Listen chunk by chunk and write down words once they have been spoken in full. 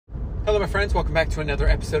Hello, my friends. Welcome back to another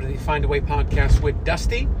episode of the Find a Way podcast with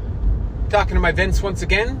Dusty. Talking to my Vince once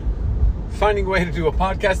again. Finding a way to do a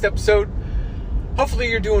podcast episode. Hopefully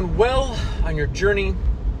you're doing well on your journey.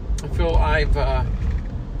 I feel I've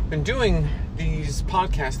been doing these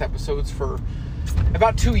podcast episodes for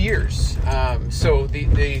about 2 years. So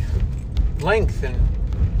the length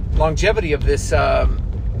and longevity of this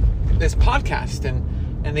this podcast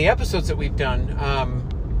and the episodes that we've done.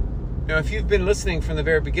 If you've been listening from the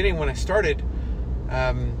very beginning when I started,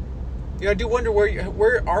 I do wonder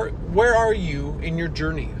where are you in your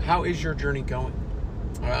journey? How is your journey going?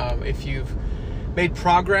 If you've made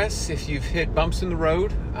progress, if you've hit bumps in the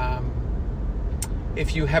road,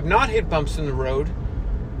 if you have not hit bumps in the road,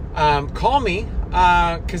 call me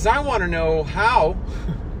because I want to know how.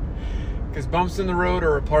 Because bumps in the road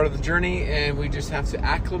are a part of the journey, and we just have to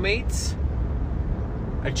acclimate,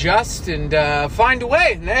 adjust, and find a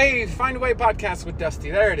way. Hey, Find a Way podcast with Dusty.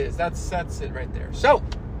 There it is. That's it right there. So,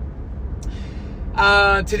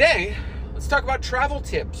 today, let's talk about travel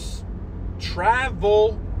tips.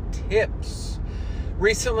 Travel tips.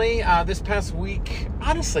 Recently, this past week,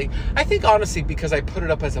 honestly, because I put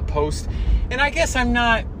it up as a post, and I guess I'm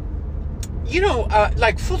not,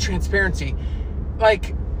 full transparency,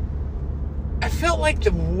 I felt like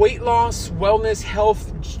the weight loss, wellness,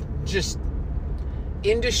 health, just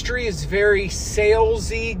industry is very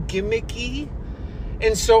salesy, gimmicky.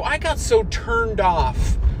 And so I got so turned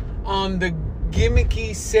off on the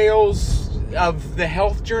gimmicky sales of the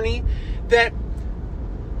health journey that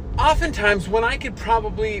oftentimes when I could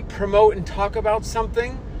probably promote and talk about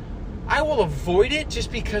something, I will avoid it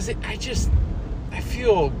just because I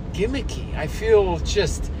feel gimmicky. I feel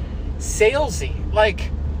just salesy.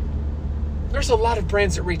 There's a lot of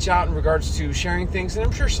brands that reach out in regards to sharing things, and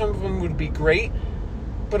I'm sure some of them would be great,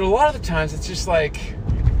 but a lot of the times it's just like,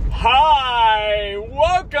 hi,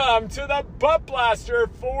 welcome to the Butt Blaster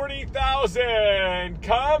 40,000.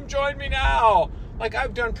 Come join me now.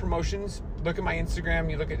 I've done promotions. Look at my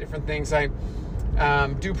Instagram. You look at different things. I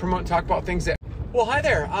do promote and talk about things that, well, hi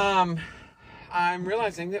there. I'm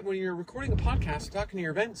realizing that when you're recording a podcast, talking to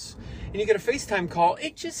your events, and you get a FaceTime call,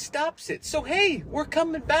 it just stops it. So, hey, we're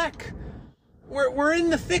coming back. We're in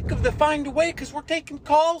the thick of the Find a Way because we're taking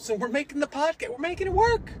calls and we're making the podcast. We're making it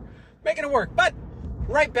work. But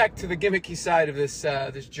right back to the gimmicky side of this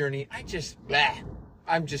journey. I'm just,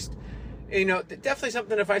 definitely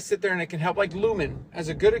something if I sit there and it can help. Like Lumen as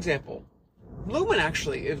a good example. Lumen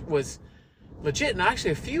actually, it was legit. And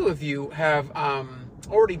actually a few of you have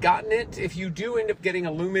already gotten it. If you do end up getting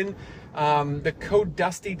a Lumen, the code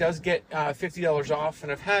Dusty does get $50 off.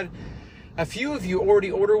 And I've had a few of you already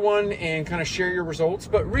order one and kind of share your results.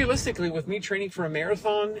 But realistically, with me training for a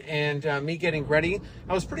marathon and me getting ready,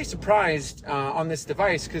 I was pretty surprised on this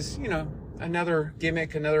device because, another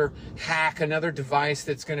gimmick, another hack, another device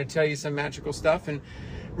that's going to tell you some magical stuff. And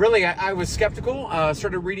really, I was skeptical.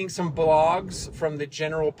 Started reading some blogs from the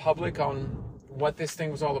general public on what this thing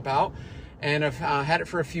was all about. And I've had it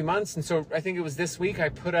for a few months. And so I think it was this week I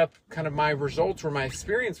put up kind of my results or my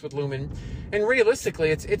experience with Lumen. And realistically,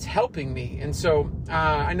 it's helping me. And so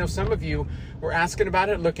I know some of you were asking about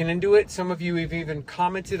it, looking into it. Some of you have even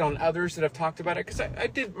commented on others that have talked about it. Because I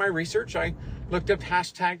did my research. I looked up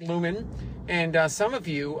 #Lumen. And some of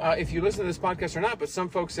you, if you listen to this podcast or not, but some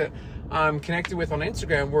folks that I'm connected with on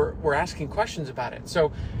Instagram were asking questions about it.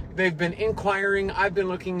 So they've been inquiring. I've been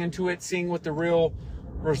looking into it, seeing what the real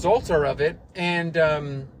results are of it, and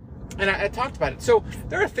I talked about it. So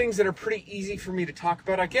there are things that are pretty easy for me to talk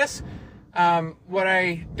about. I guess what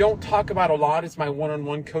I don't talk about a lot is my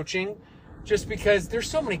one-on-one coaching, just because there's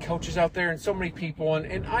so many coaches out there and so many people,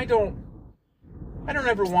 and I don't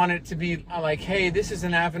ever want it to be like, hey, this is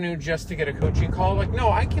an avenue just to get a coaching call. No,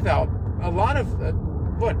 I give out a lot of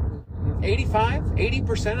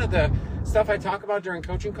 80% of the stuff I talk about during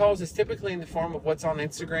coaching calls is typically in the form of what's on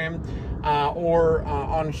Instagram or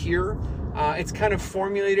on here. It's kind of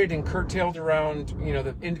formulated and curtailed around,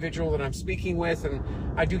 the individual that I'm speaking with. And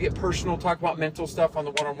I do get personal, talk about mental stuff on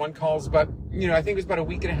the one-on-one calls. But, I think it was about a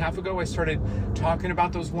week and a half ago, I started talking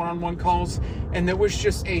about those one-on-one calls. And there was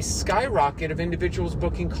just a skyrocket of individuals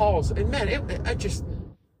booking calls. And man, it just,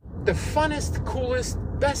 the funnest, coolest,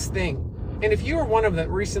 best thing. And if you are one of them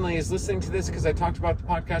that recently is listening to this because I talked about the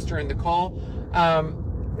podcast during the call,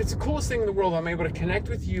 it's the coolest thing in the world. I'm able to connect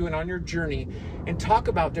with you and on your journey and talk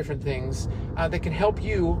about different things that can help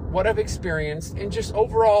you, what I've experienced, and just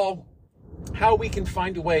overall how we can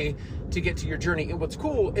find a way to get to your journey. And what's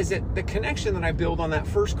cool is that the connection that I build on that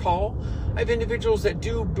first call, I have individuals that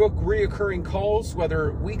do book reoccurring calls,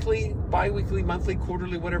 whether weekly, bi-weekly, monthly,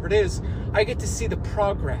 quarterly, whatever it is. I get to see the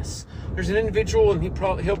progress. There's an individual, and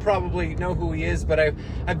he'll probably know who he is, but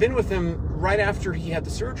I've been with him right after he had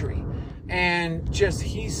the surgery, and just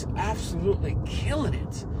he's absolutely killing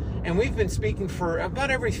it. And we've been speaking for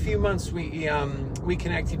about every few months. We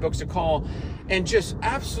connect. He books a call, and just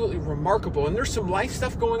absolutely remarkable. And there's some life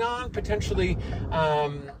stuff going on, potentially,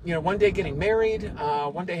 one day getting married,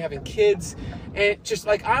 one day having kids, and just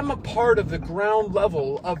like I'm a part of the ground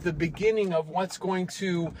level of the beginning of what's going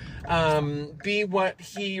to be what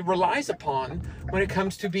he relies upon when it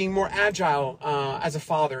comes to being more agile as a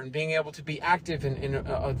father, and being able to be active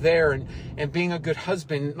and there, and being a good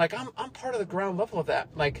husband. Like I'm part of the ground level of that,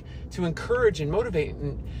 like to encourage and motivate.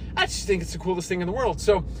 And I just think it's the coolest thing in the world.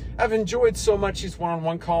 So I've enjoyed so much these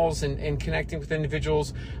one-on-one calls and connecting with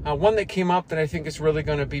individuals. One that came up that I think is really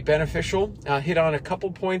going to be beneficial, hit on a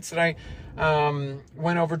couple points that I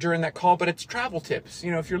went over during that call, but it's travel tips.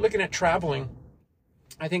 If you're looking at traveling,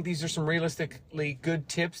 I think these are some realistically good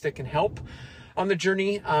tips that can help on the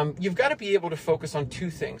journey. You've got to be able to focus on two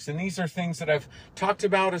things. And these are things that I've talked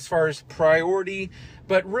about as far as priority,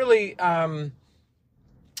 but really,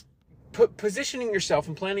 positioning yourself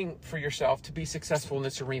and planning for yourself to be successful in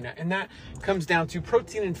this arena. And that comes down to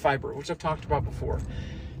protein and fiber, which I've talked about before.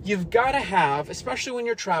 You've got to have, especially when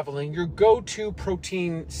you're traveling, your go-to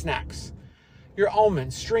protein snacks. Your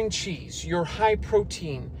almonds, string cheese, your high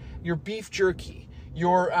protein, your beef jerky,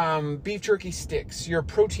 your beef jerky sticks, your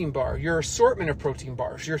protein bar, your assortment of protein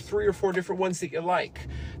bars, your 3 or 4 different ones that you like.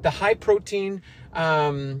 The high protein,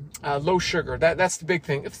 low sugar, that's the big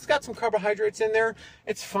thing. If it's got some carbohydrates in there,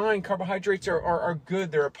 it's fine. Carbohydrates are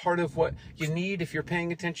good. They're a part of what you need. If you're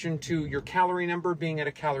paying attention to your calorie number, being at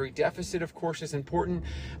a calorie deficit, of course, is important.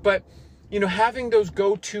 But having those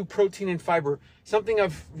go-to protein and fiber. Something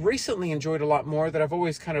I've recently enjoyed a lot more that I've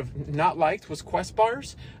always kind of not liked was Quest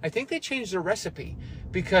bars. I think they changed their recipe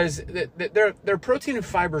because their protein and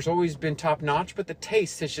fiber has always been top notch, but the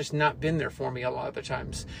taste has just not been there for me a lot of the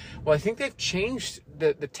times. Well, I think they've changed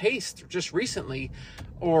the taste just recently,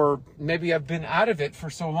 or maybe I've been out of it for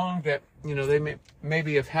so long that, they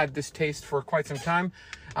maybe have had this taste for quite some time.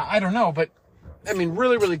 I don't know, but I mean,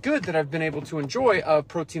 really, really good that I've been able to enjoy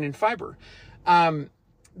protein and fiber.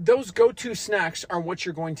 Those go-to snacks are what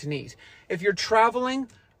you're going to need. If you're traveling,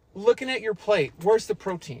 looking at your plate, where's the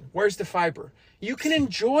protein? Where's the fiber? You can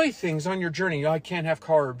enjoy things on your journey. I can't have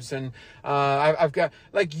carbs, and I've got,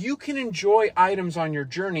 you can enjoy items on your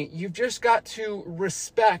journey. You've just got to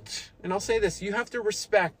respect, and I'll say this, you have to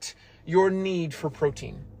respect your need for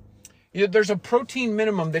protein. There's a protein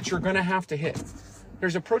minimum that you're going to have to hit.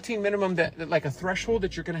 There's a protein minimum that like a threshold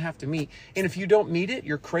that you're going to have to meet. And if you don't meet it,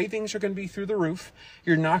 your cravings are going to be through the roof.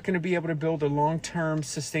 You're not going to be able to build a long-term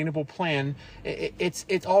sustainable plan.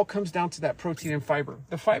 It all comes down to that protein and fiber.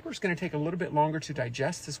 The fiber is going to take a little bit longer to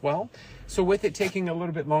digest as well. So with it taking a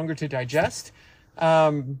little bit longer to digest,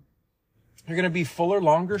 you're going to be fuller,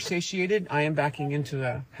 longer, satiated. I am backing into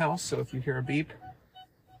the house, so if you hear a beep,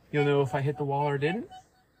 you'll know if I hit the wall or didn't.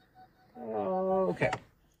 Okay.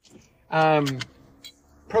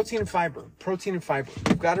 Protein and fiber.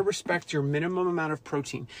 You've got to respect your minimum amount of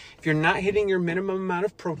protein. If you're not hitting your minimum amount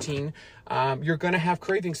of protein, you're going to have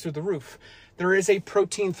cravings through the roof. There is a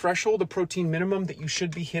protein threshold, a protein minimum that you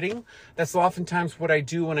should be hitting. That's oftentimes what I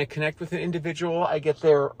do when I connect with an individual. I get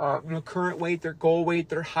their current weight, their goal weight,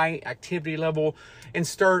 their high activity level, and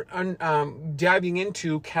start diving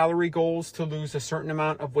into calorie goals to lose a certain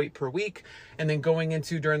amount of weight per week, and then going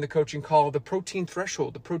into, during the coaching call, the protein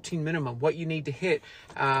threshold, the protein minimum, what you need to hit,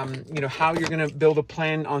 how you're going to build a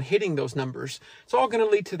plan on hitting those numbers. It's all going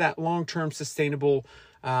to lead to that long-term sustainable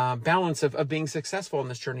balance of being successful in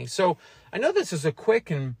this journey. So I know this is a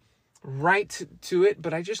quick and right to it,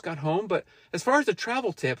 but I just got home. But as far as the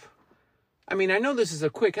travel tip, I mean, I know this is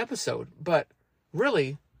a quick episode, but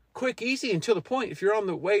really quick, easy, and to the point. If you're on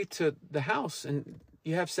the way to the house and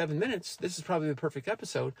you have 7 minutes, this is probably the perfect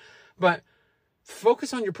episode. But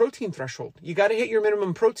focus on your protein threshold. You got to hit your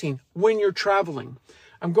minimum protein when you're traveling.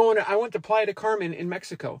 I went to Playa del Carmen in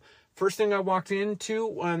Mexico. First thing I walked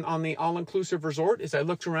into on the all-inclusive resort is I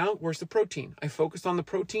looked around, where's the protein? I focused on the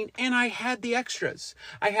protein, and I had the extras.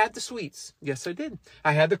 I had the sweets. Yes, I did.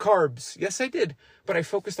 I had the carbs. Yes, I did. But I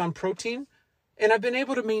focused on protein, and I've been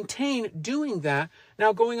able to maintain doing that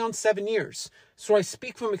now going on 7 years. So I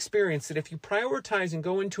speak from experience that if you prioritize and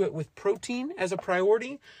go into it with protein as a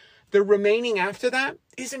priority, the remaining after that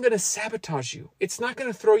isn't going to sabotage you. It's not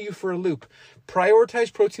going to throw you for a loop.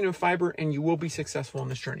 Prioritize protein and fiber, and you will be successful on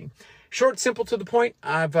this journey. Short, simple, to the point.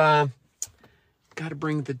 I've got to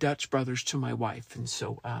bring the Dutch brothers to my wife. And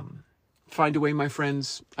so find a way, my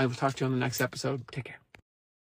friends. I will talk to you on the next episode. Take care.